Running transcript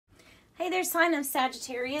Hey there, sign of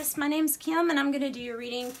Sagittarius. My name's Kim, and I'm going to do your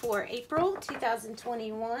reading for April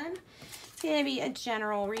 2021. It's going to be a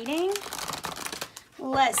general reading.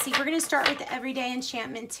 Let's see. We're going to start with the Everyday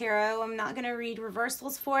Enchantment Tarot. I'm not going to read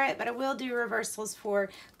reversals for it, but I will do reversals for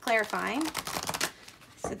clarifying.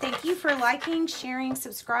 So thank you for liking, sharing,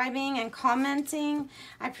 subscribing, and commenting.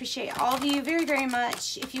 I appreciate all of you very, very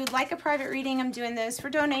much. If you would like a private reading, I'm doing those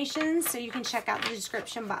for donations, so you can check out the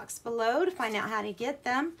description box below to find out how to get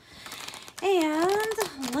them. And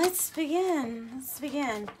let's begin.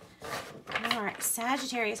 All right,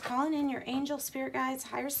 Sagittarius, calling in your angel, spirit guides,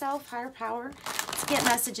 higher self, higher power. Let's get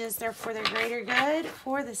messages there for the greater good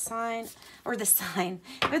for the sign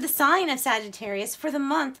of Sagittarius for the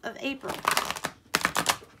month of April.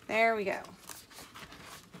 There we go.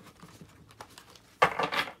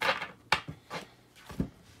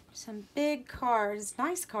 Some big cards,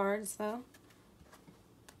 nice cards though.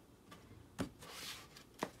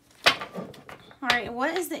 All right,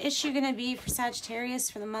 what is the issue going to be for Sagittarius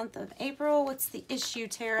for the month of April? What's the issue,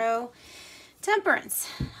 Tarot? Temperance.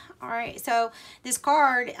 All right, so this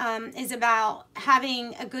card is about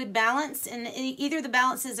having a good balance, and either the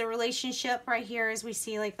balance is a relationship right here, as we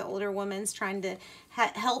see like the older woman's trying to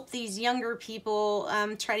help these younger people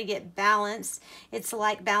try to get balance. It's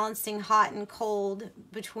like balancing hot and cold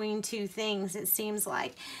between two things, it seems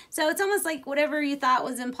like. So it's almost like whatever you thought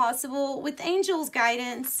was impossible, with angels'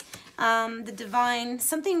 guidance, the divine,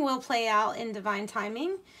 something will play out in divine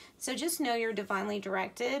timing. So just know you're divinely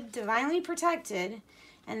directed, divinely protected,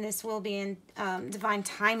 and this will be in divine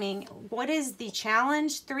timing. What is the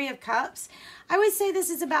challenge? Three of Cups. I would say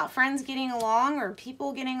this is about friends getting along, or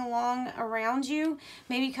people getting along around you.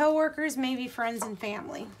 Maybe coworkers, maybe friends and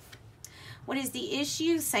family. What is the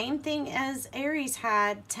issue? Same thing as Aries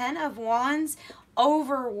had. 10 of Wands.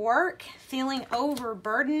 Overwork, feeling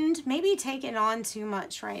overburdened, maybe taking on too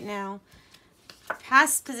much right now.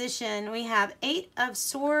 Past position, we have 8 of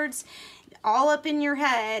Swords. All up in your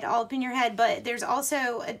head, but there's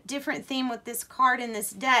also a different theme with this card in this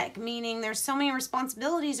deck, meaning there's so many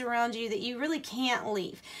responsibilities around you that you really can't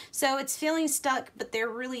leave. So it's feeling stuck, but there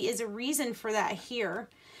really is a reason for that here.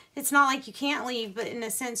 It's not like you can't leave, but in a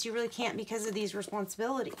sense you really can't because of these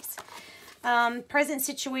responsibilities. Present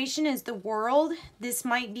situation is the World. This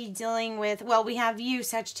might be dealing with, well, we have you,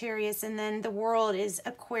 Sagittarius, and then the World is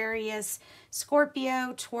Aquarius,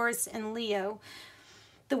 Scorpio, Taurus, and Leo.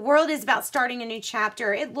 The World is about starting a new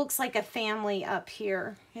chapter. It looks like a family up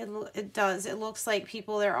here. It does. It looks like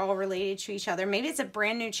people that are all related to each other. Maybe it's a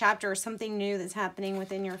brand new chapter or something new that's happening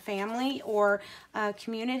within your family or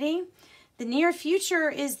community. The near future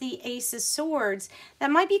is the Ace of Swords.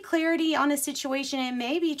 That might be clarity on a situation. It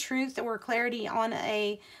may be truth or clarity on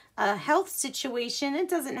a health situation. It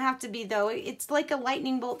doesn't have to be, though. It's like a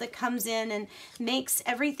lightning bolt that comes in and makes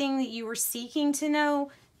everything that you were seeking to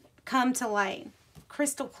know come to light.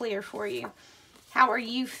 Crystal clear for you. How are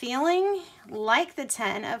you feeling? Like the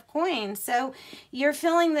 10 of Coins. So you're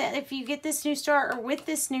feeling that if you get this new start, or with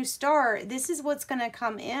this new start, this is what's going to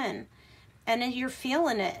come in. And then you're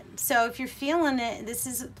feeling it. So if you're feeling it, this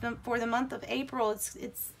is for the month of April.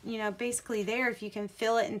 It's you know, basically there if you can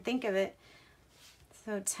feel it and think of it.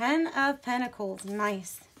 So 10 of Pentacles.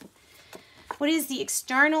 Nice. What is the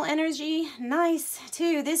external energy? Nice,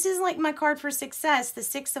 too. This is like my card for success. The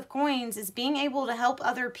 6 of Coins is being able to help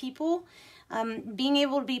other people, being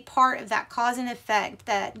able to be part of that cause and effect,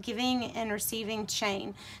 that giving and receiving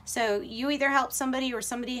chain. So you either help somebody or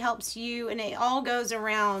somebody helps you, and it all goes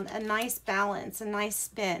around a nice balance, a nice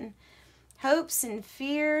spin. Hopes and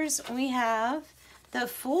fears, we have the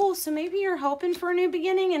Fool. So maybe you're hoping for a new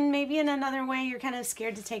beginning, and maybe in another way you're kind of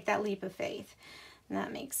scared to take that leap of faith. And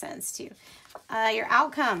that makes sense too. Your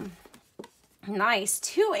outcome, nice.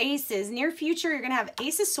 2 aces. Near future, you're going to have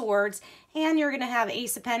Ace of Swords and you're going to have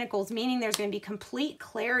Ace of Pentacles, meaning there's going to be complete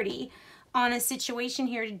clarity on a situation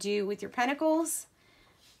here to do with your Pentacles.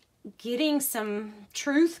 Getting some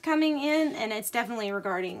truth coming in, and it's definitely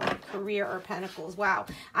regarding like career or Pentacles. Wow.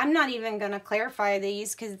 I'm not even going to clarify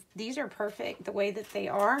these because these are perfect the way that they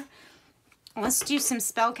are. Let's do some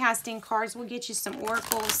spellcasting cards. We'll get you some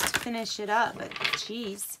oracles to finish it up. But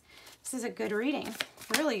geez, this is a good reading.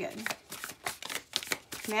 Really good.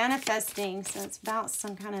 Manifesting. So it's about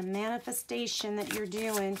some kind of manifestation that you're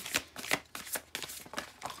doing.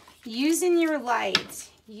 Using your light.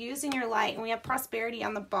 Using your light. And we have prosperity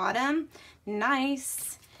on the bottom.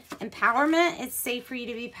 Nice. empowerment. It's safe for you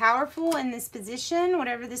to be powerful in this position,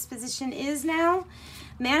 whatever this position is now.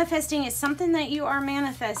 Manifesting is something that you are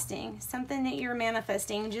manifesting. Something that you're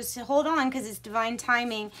manifesting. Just hold on, because it's divine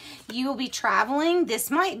timing. You will be traveling.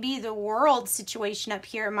 This might be the world situation up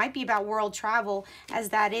here. It might be about world travel, as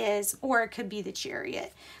that is. Or it could be the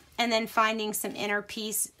Chariot. And then finding some inner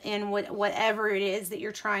peace in whatever it is that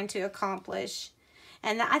you're trying to accomplish.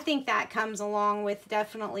 And I think that comes along with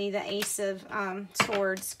definitely the Ace of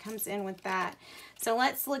Swords comes in with that. So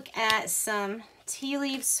let's look at some tea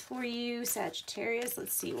leaves for you, Sagittarius.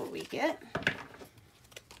 Let's see what we get.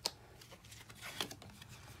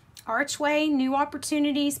 Archway, new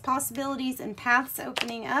opportunities, possibilities, and paths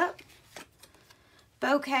opening up.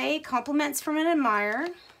 Bouquet, compliments from an admirer.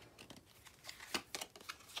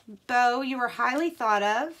 Bow, you are highly thought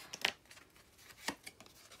of.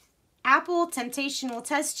 Apple, temptation will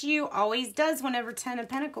test you. Always does whenever 10 of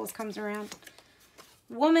Pentacles comes around.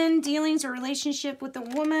 Woman, dealings or relationship with a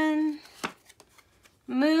woman.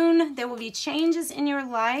 Moon, there will be changes in your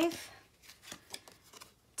life.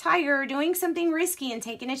 Tiger, doing something risky and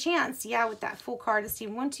taking a chance. Yeah, with that full card. Let's see,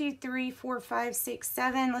 1, 2, 3, 4, 5, 6,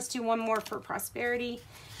 7. Let's do one more for prosperity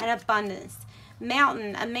and abundance.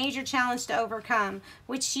 Mountain, a major challenge to overcome,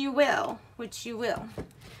 which you will,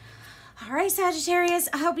 All right, Sagittarius,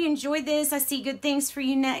 I hope you enjoyed this. I see good things for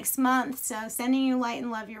you next month. So sending you light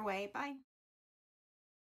and love your way. Bye.